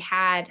day. We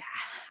had,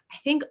 I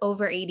think,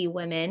 over 80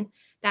 women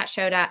that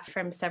showed up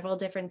from several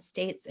different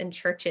states and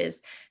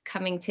churches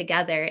coming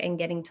together and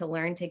getting to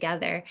learn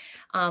together,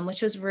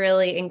 which was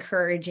really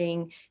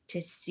encouraging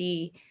to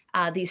see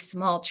these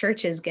small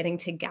churches getting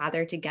to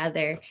gather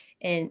together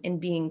and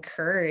be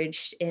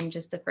encouraged in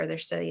just the further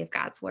study of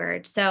God's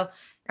word. So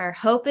our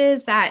hope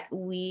is that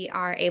we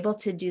are able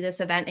to do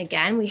this event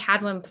again. We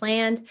had one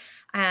planned,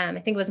 I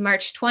think it was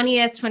March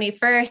 20th,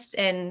 21st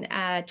in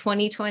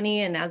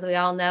 2020. And as we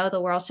all know,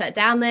 the world shut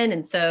down then.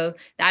 And so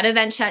that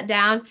event shut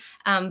down.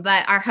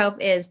 But our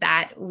hope is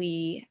that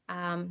we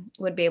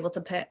would be able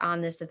to put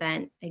on this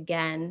event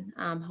again,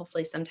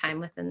 hopefully sometime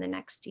within the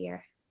next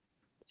year.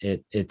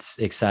 It's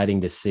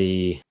exciting to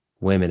see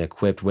women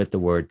equipped with the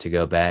word to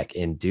go back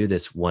and do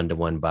this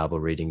one-to-one Bible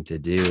reading, to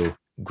do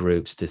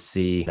groups, to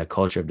see a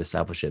culture of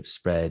discipleship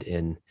spread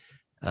in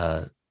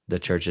the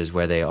churches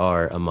where they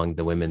are among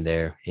the women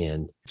there.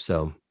 And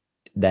so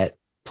that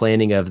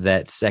planning of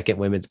that second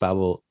women's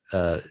Bible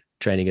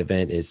training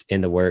event is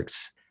in the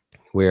works.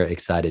 We're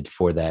excited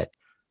for that.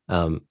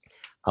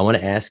 I want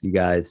to ask you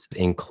guys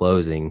in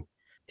closing,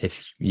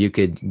 if you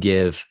could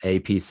give a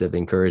piece of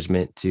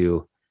encouragement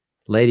to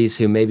ladies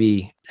who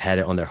maybe had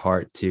it on their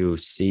heart to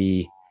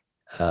see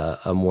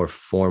a more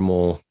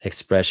formal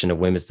expression of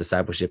women's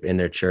discipleship in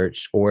their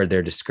church, or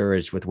they're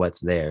discouraged with what's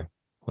there.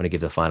 I want to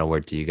give the final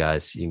word to you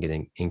guys. You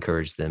can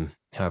encourage them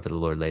however the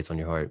Lord lays on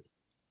your heart.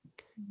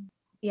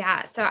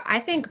 Yeah. So I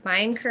think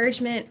my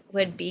encouragement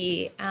would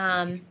be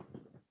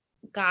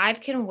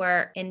God can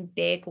work in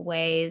big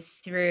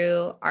ways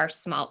through our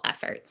small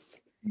efforts.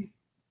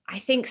 I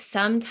think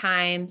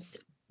sometimes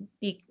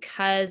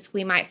because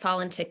we might fall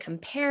into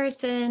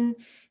comparison,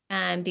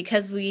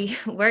 because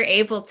we're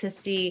able to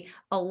see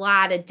a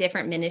lot of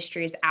different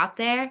ministries out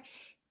there,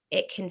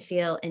 it can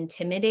feel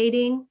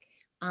intimidating.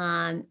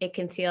 It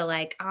can feel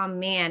like, oh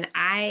man,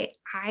 I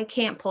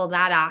can't pull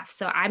that off.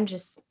 So I'm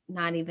just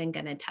not even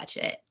going to touch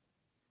it.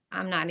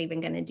 I'm not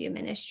even going to do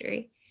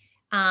ministry.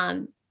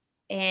 And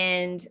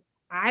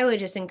I would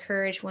just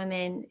encourage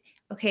women,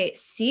 okay,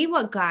 see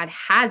what God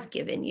has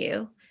given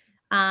you.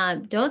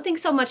 Don't think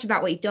so much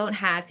about what you don't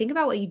have. Think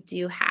about what you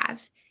do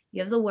have.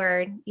 You have the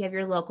word, you have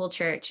your local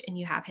church, and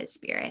you have his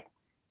spirit.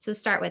 So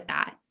start with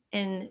that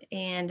and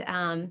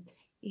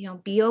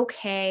be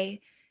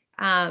okay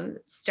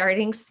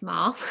starting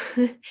small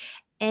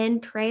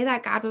and pray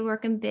that God would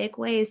work in big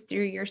ways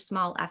through your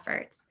small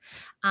efforts.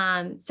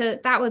 So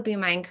that would be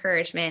my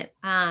encouragement.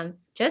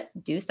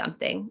 Just do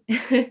something.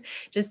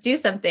 Just do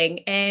something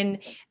and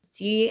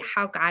see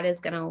how God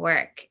is going to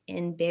work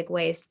in big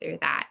ways through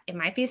that. It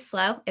might be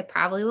slow. It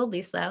probably will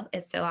be slow.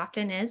 It so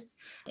often is.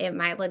 It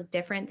might look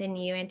different than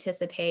you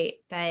anticipate,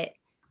 but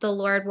the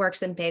Lord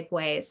works in big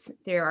ways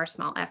through our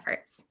small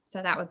efforts.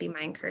 So that would be my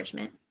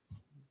encouragement.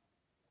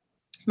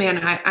 Man,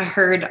 I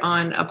heard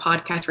on a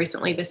podcast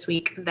recently this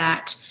week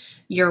that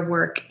your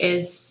work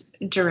is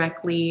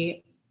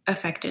directly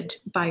affected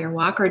by your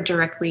walk or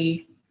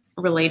directly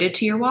related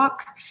to your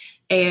walk.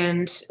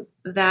 And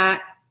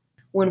that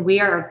when we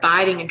are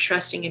abiding and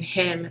trusting in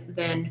him,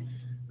 then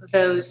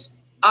those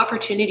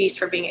opportunities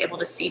for being able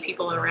to see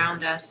people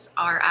around us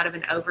are out of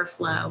an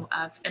overflow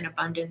of an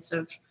abundance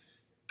of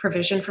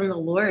provision from the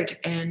Lord.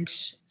 And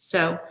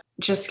so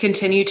just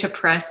continue to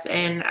press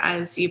in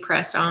as you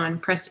press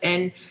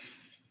in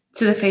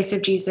to the face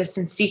of Jesus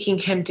and seeking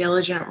him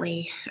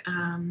diligently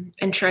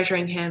and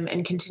treasuring him,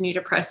 and continue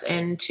to press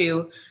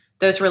into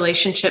those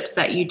relationships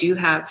that you do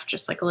have.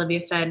 Just like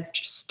Olivia said,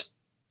 just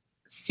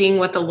seeing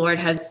what the Lord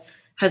has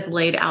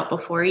laid out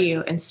before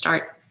you, and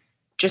start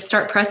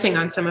pressing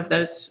on some of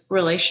those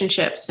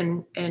relationships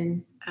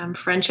and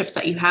friendships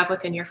that you have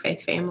within your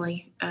faith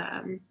family.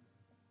 And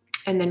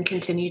then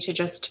continue to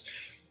just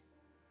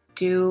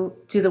do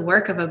the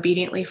work of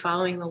obediently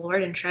following the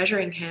Lord and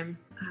treasuring him.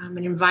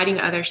 And inviting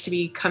others to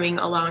be coming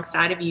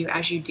alongside of you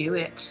as you do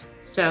it.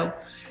 So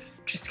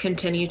just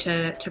continue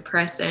to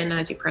press in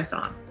as you press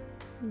on.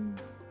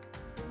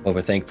 Well,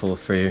 we're thankful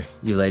for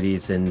you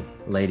ladies and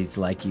ladies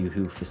like you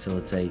who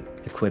facilitate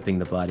equipping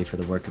the body for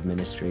the work of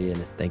ministry.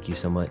 And thank you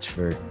so much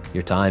for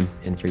your time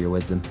and for your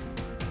wisdom.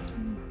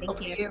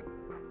 Thank you.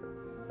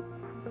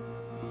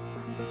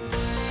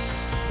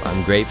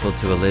 I'm grateful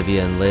to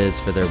Olivia and Liz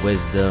for their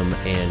wisdom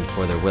and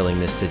for their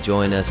willingness to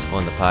join us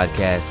on the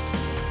podcast.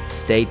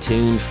 Stay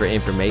tuned for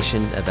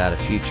information about a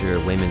future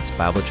women's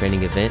Bible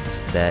training event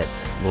that,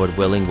 Lord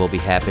willing, will be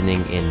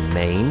happening in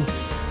Maine,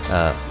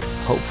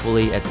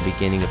 hopefully at the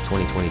beginning of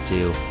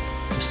 2022.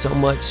 There's so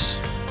much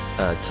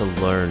to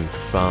learn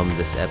from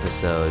this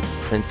episode,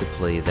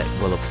 principally that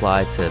will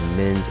apply to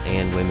men's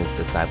and women's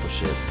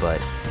discipleship, but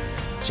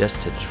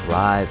just to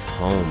drive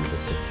home the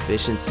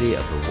sufficiency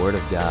of the Word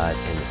of God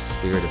and the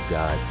Spirit of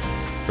God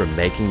for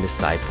making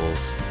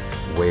disciples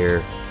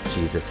where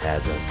Jesus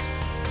has us.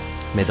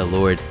 May the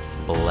Lord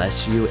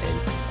bless you in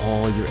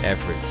all your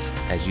efforts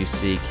as you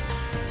seek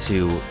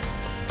to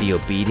be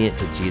obedient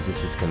to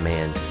Jesus'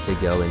 command to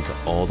go into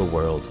all the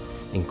world,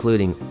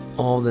 including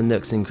all the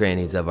nooks and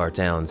crannies of our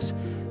towns,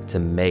 to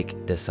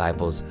make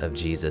disciples of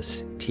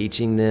Jesus,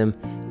 teaching them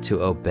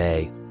to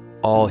obey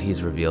all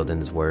he's revealed in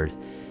his word.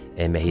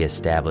 And may he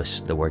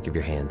establish the work of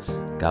your hands.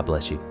 God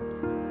bless you.